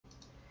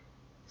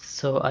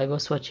So I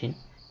was watching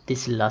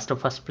this Last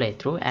of Us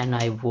playthrough and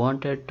I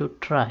wanted to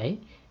try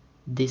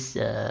this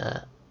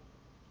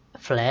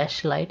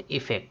flashlight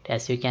effect.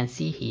 As you can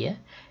see here,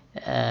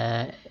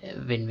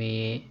 when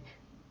we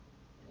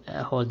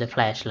hold the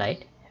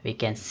flashlight, we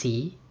can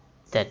see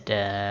that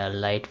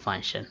light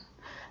function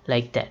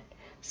like that.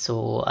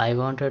 So I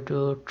wanted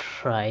to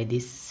try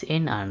this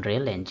in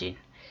Unreal Engine.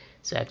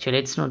 So actually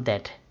it's not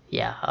that,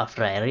 yeah,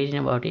 after I reading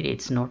about it,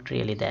 it's not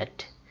really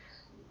that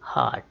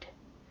hard.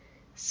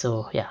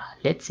 So yeah,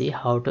 let's see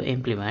how to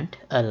implement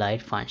a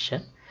light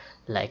function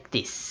like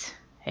this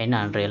in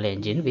Unreal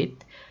Engine with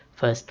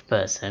first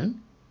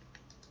person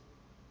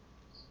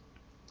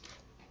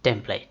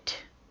template.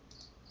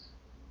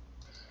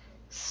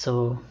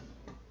 So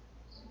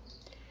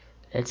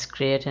let's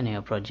create a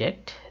new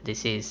project.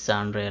 This is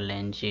Unreal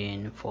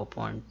Engine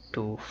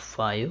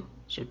 4.25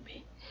 should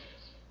be,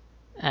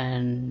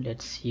 and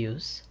let's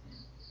use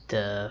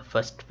the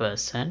first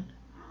person.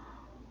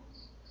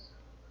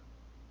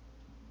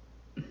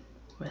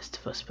 Where's the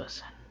first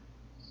person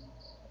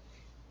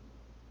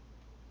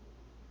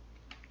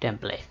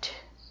template?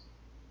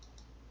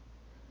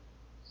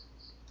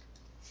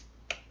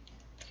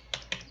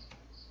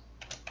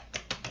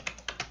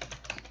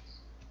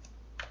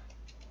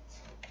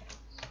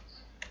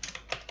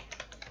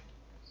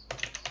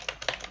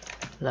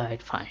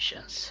 Light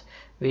functions.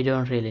 We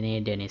don't really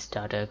need any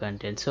starter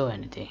contents or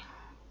anything.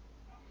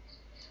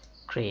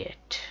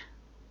 Create.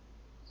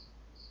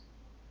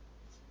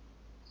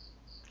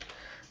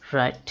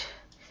 Right,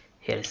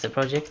 here is the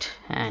project,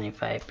 and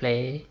if I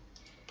play,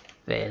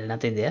 well,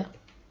 nothing there.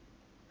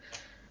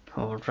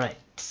 Alright,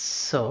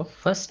 so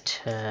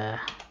first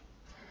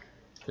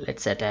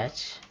let's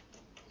attach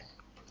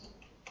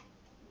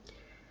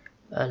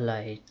a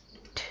light.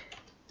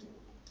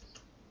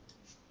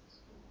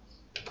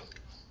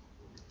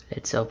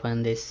 Let's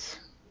open this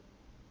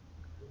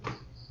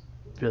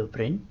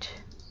blueprint,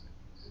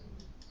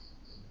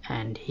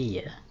 and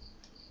here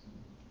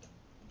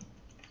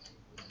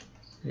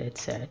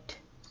let's add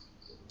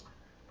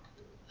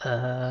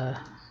to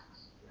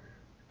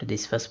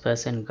this first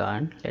person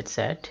gun, let's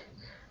add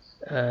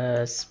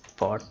a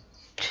spot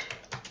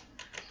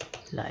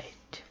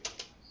light.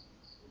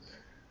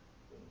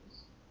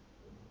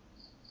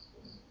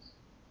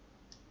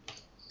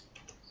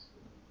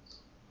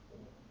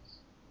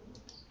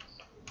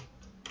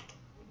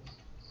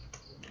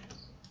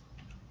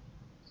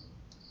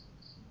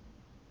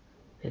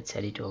 Let's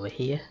add it over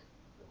here,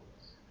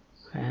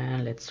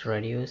 and let's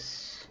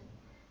reduce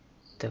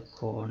the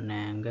cone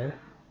angle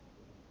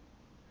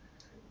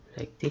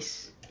like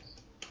this.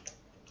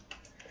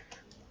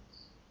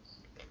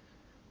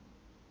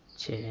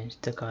 Change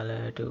the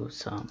color to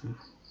some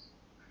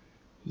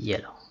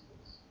yellow.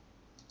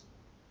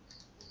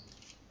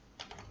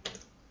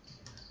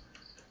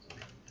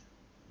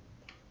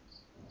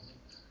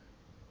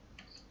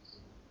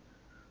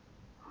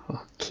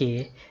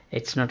 Okay,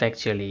 it's not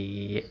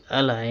actually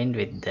aligned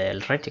with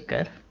the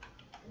reticle,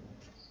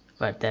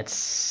 but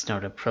that's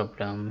not a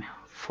problem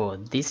for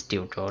this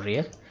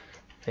tutorial.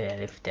 Well,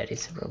 if that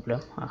is a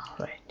problem,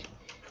 right,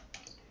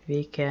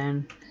 we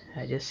can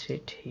adjust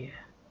it here.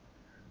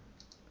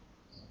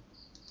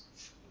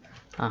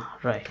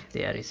 Right,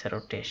 there is a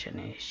rotation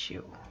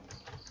issue.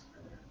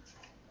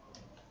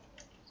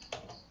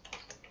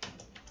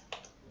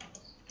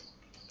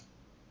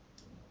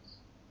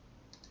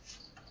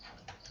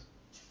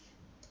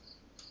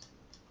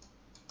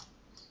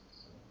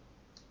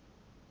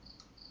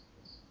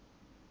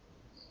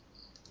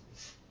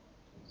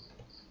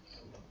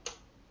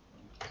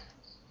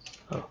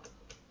 Oh,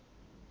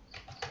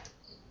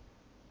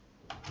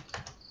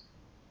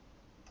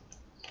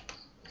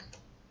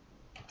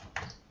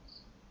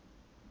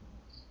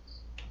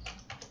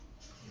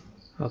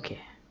 okay,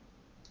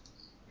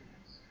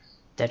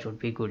 that would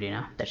be good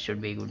enough. That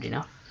should be good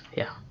enough.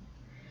 Yeah.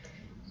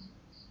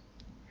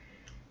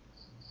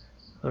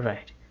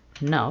 Alright,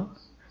 now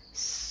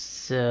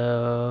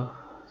so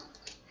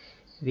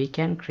we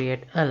can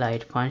create a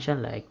light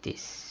function like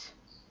this.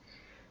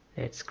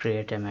 Let's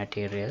create a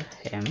material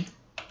M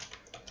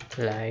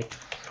light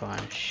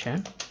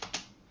function,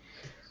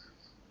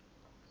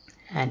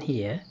 and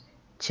here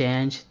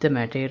change the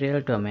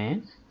material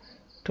domain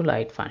to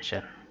light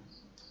function.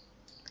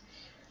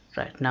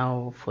 Right,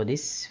 now for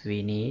this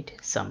we need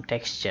some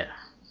texture.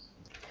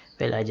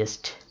 Well, I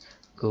just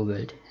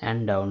googled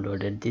and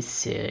downloaded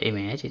this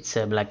image. It's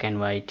a black and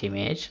white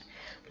image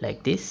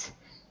like this,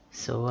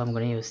 so I'm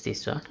gonna use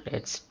this one.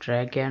 Let's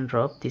drag and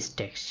drop this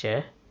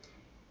texture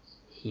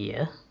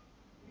here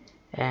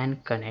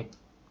and connect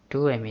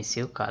to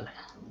emissive color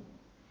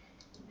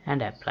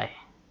and apply.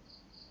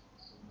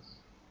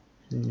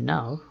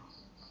 Now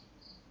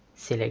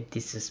select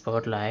this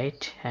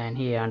spotlight, and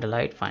here under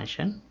light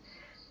function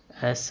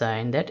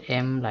assign that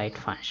M light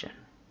function.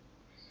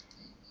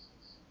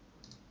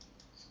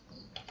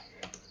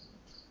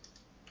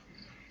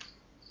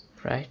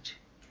 Right,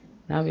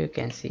 now you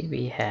can see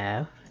we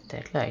have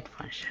that light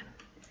function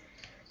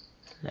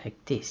like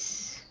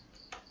this.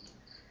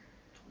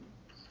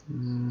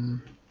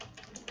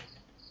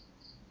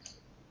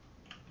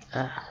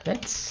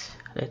 let's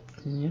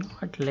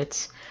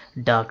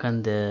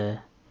darken the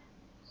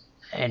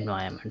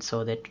environment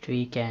so that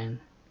we can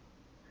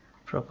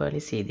properly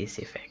see this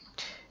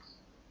effect.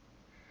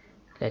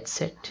 Let's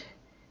set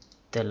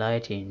the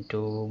light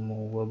into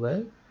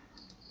movable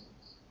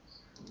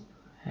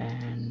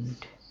and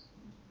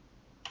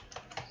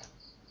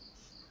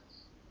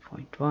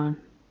 0.1.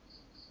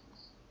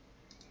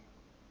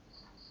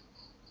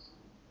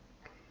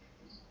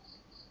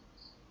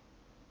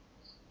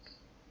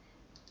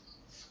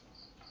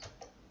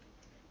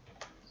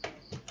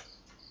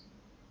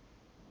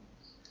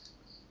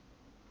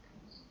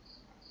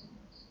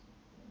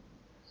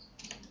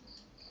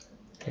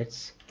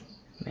 Let's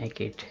make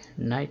it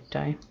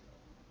nighttime.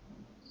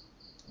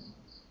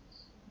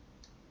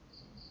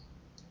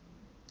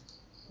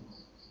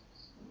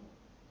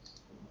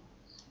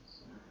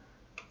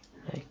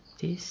 Like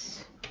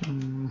this.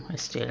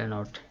 Still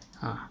not.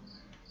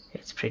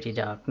 It's pretty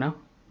dark now,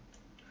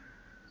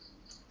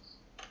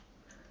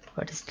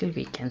 but still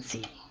we can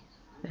see.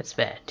 That's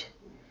bad.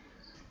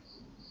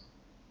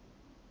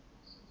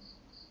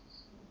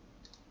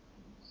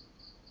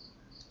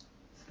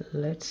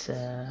 Let's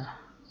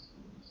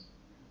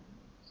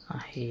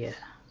here.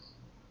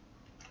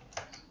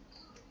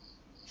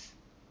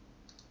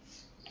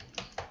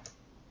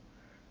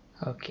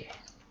 Okay.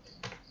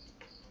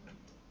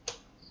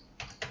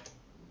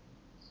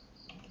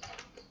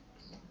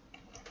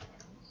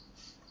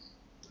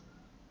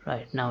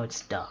 Right, now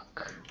it's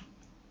dark.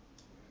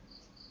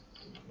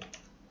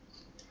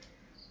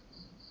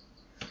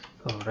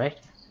 Alright,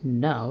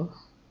 now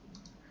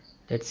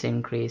let's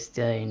increase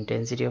the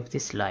intensity of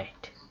this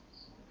light.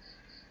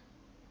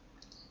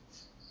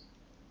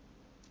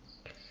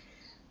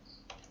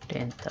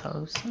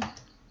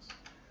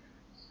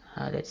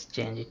 Let's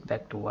change it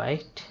back to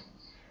white.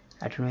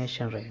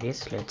 Attenuation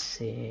radius, let's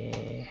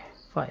say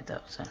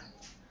 5000.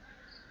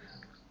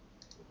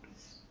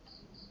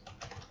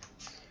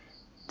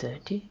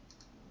 30.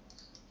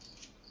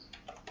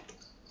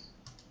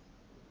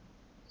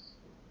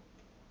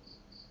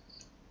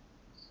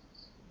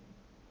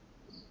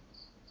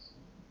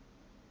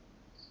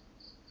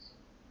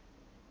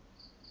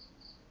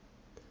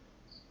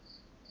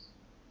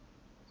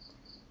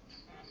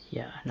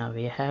 Yeah, now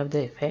we have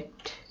the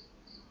effect,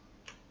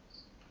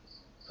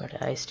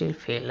 but I still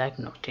feel like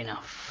not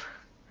enough.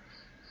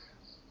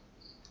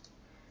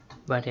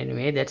 But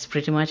anyway, that's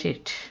pretty much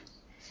it.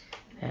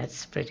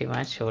 That's pretty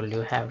much all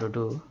you have to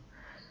do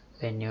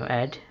when you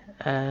add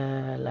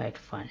a light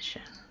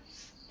function.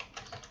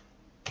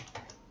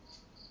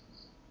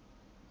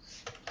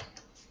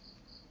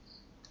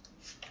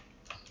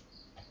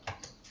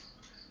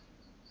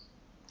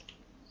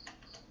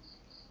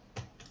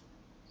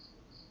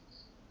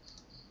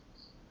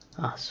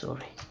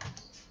 Sorry.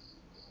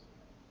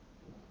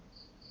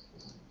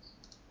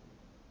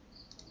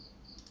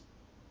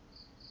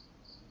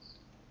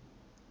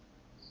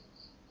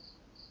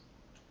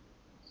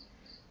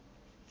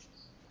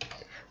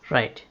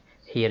 Right,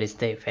 here is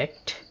the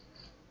effect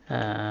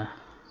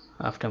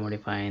after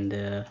modifying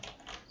the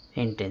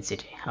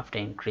intensity, after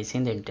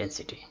increasing the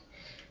intensity.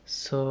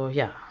 So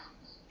yeah,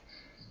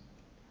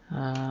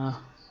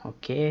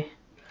 okay.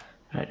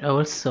 Right,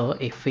 also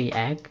if we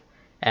add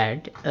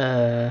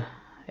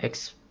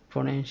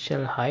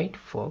exponential height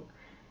fog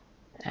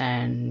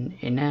and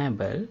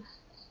enable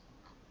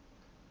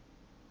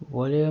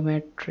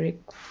volumetric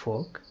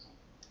fog,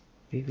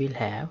 we will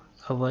have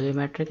a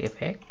volumetric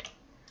effect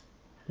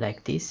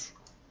like this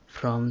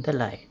from the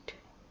light.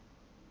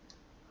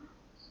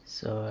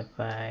 So if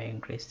I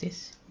increase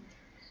this,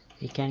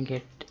 we can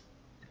get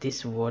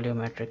this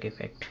volumetric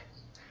effect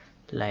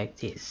like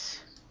this.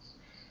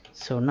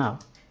 So now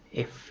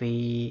if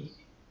we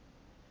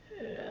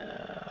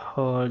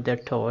hold the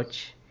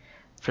torch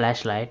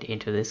flashlight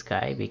into the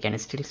sky, we can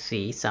still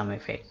see some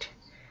effect,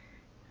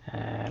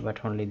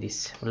 but only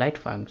this light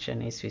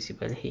function is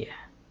visible here.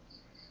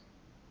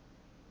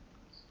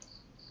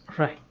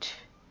 Right,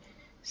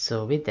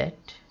 so with that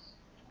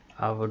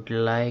I would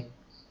like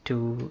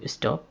to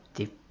stop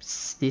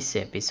this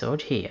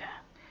episode here,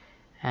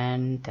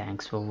 and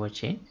thanks for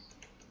watching.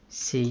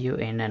 See you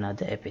in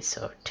another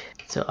episode.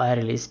 So I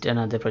released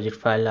another project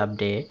file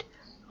update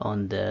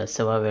on the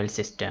survival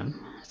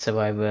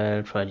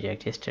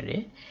project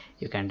yesterday.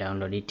 You can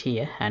download it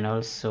here, and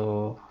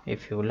also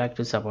if you would like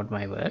to support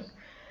my work,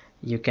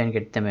 you can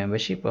get the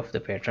membership of the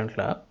Patreon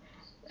club,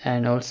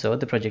 and also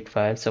the project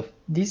files of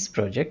this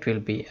project will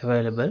be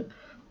available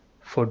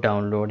for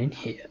downloading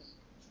here.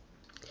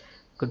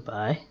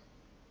 Goodbye.